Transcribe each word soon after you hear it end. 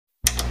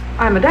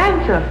I'm a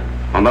dancer.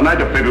 On the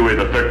night of February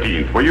the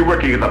 13th, were you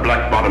working at the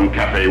Black Bottom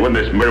Cafe when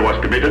this murder was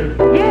committed?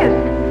 Yes,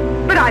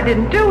 but I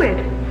didn't do it.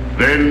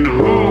 Then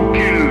who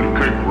killed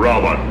Kirk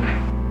Rowan?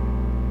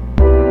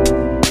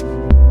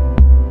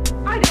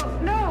 I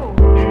don't know.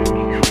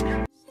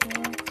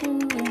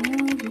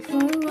 For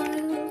a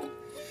while,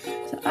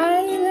 so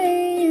I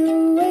lay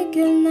awake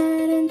at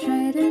night and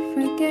try to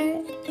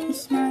forget your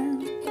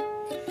smile.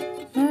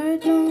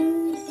 Lord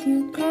knows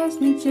you caused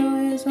me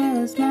joy as well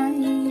as my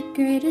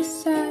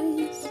greatest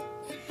sighs.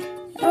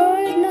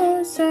 Lord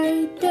knows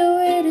I'd do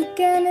it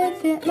again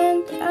if it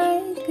meant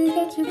I could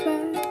get you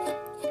back.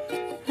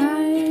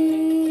 Hi,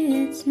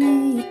 it's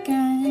me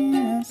again.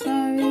 I'm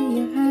sorry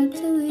you had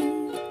to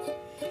leave.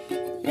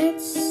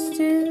 It's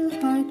still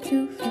hard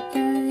to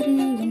forget,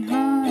 even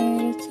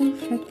harder to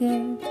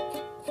forgive.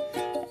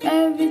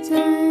 Every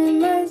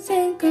time I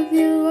think of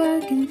you,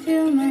 I can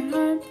feel my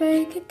heart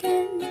break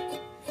again.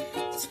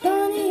 It's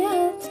funny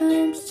how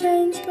times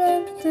change,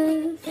 but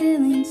the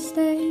feelings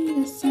stay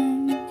the same.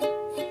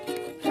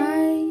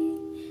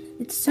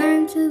 It's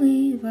time to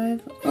leave,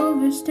 I've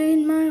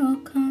overstayed my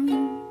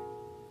welcome.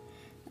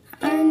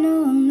 I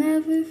know I'll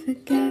never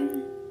forget,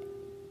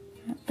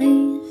 at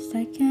least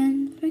I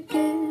can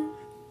forgive.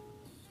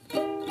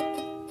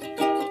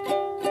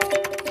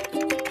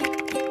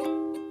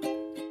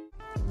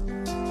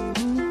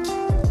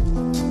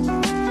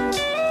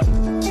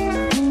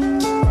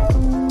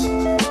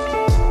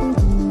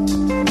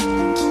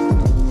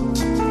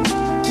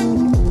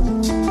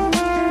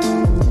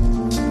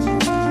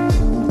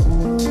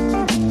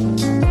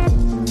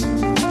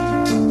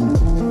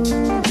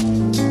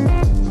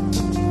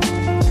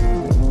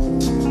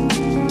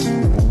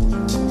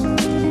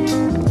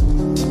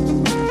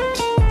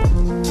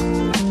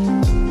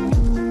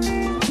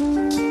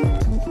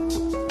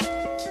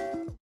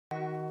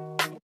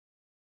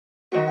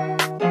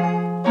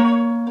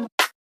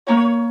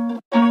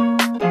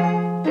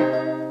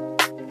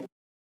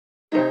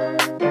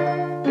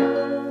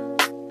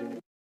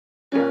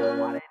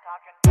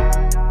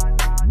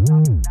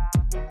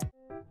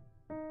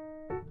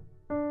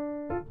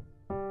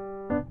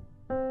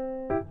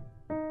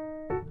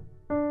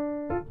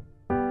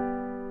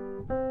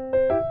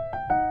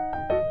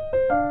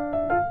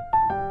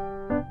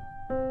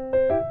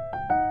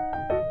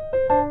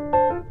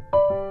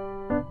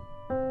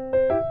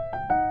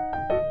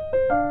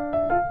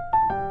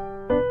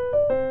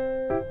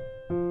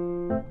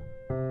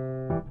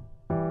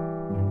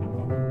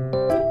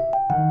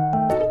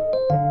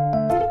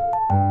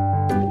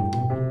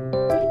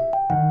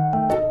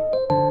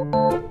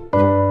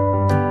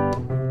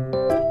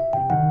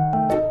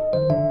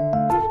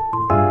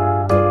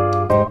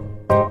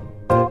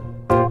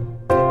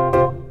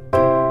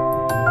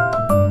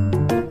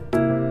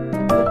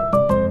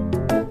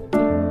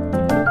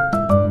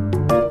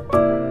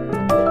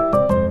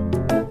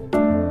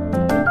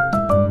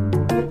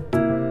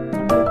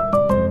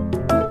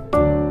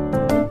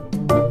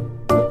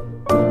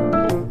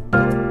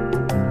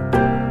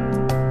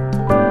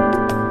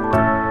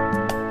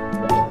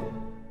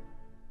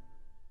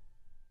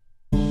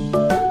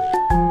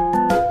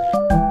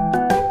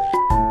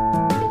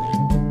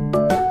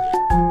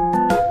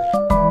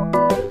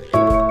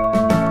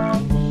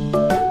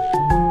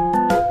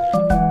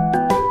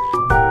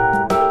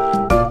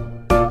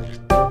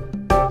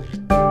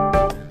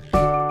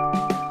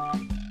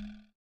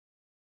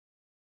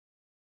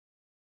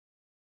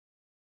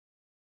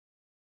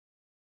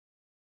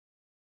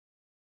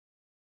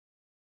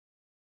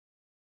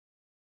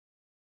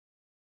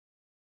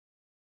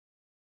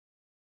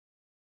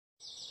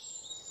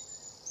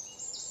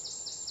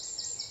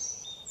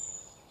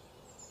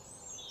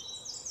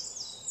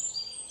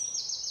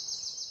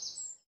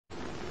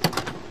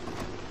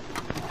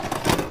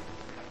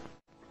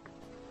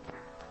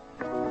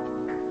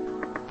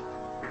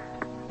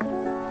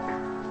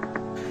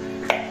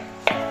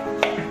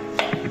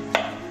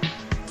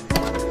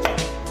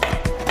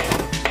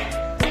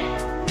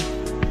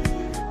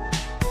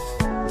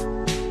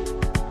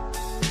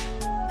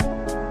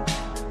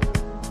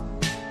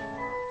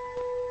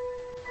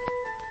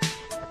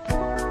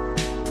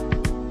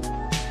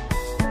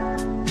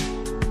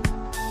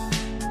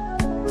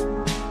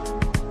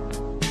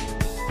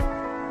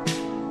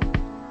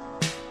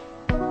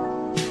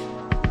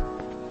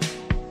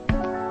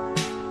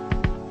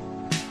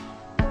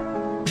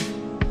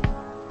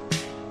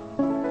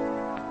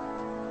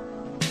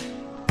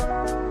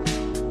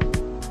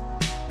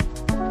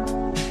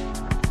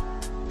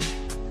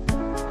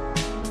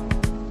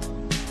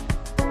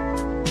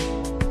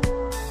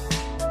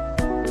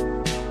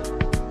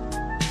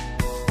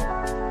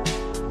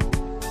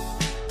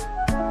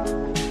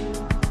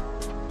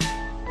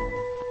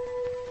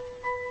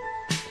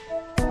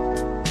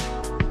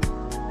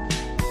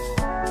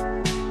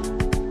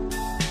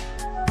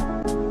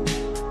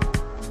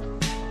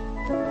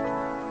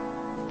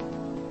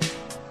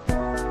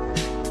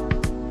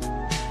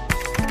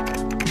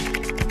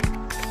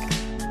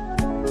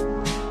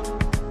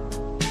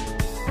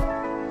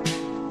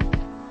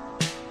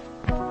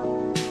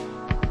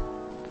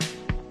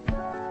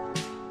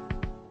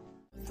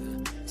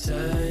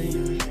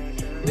 time,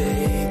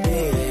 baby.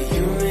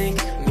 You make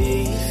me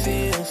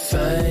feel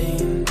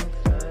fine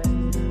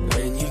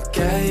when you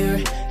got your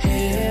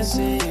hands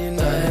in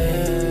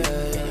mine.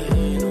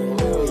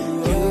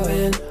 You've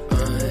been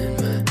on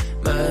my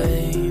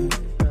mind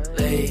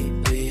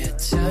lately. I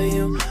tell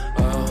you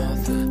all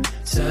the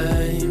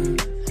time,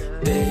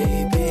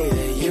 baby.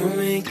 You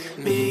make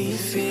me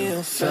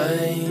feel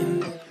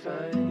fine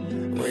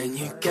when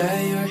you got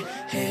your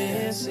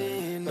hands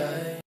in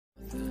mine.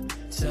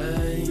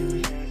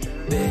 Time,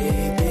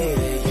 baby,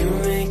 you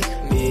make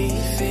me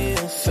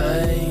feel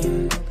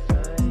fine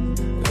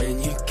when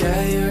you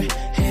got your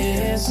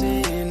hands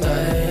in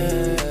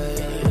mine.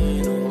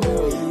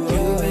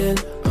 You've been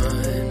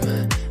on my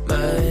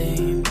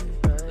mind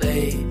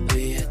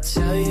lately. I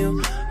tell you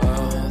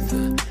all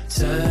the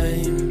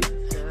time,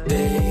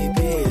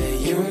 baby,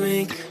 you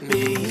make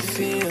me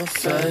feel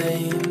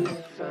fine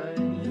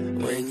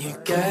when you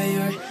got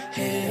your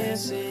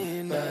hands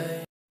in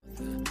mine.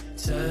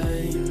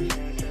 Time.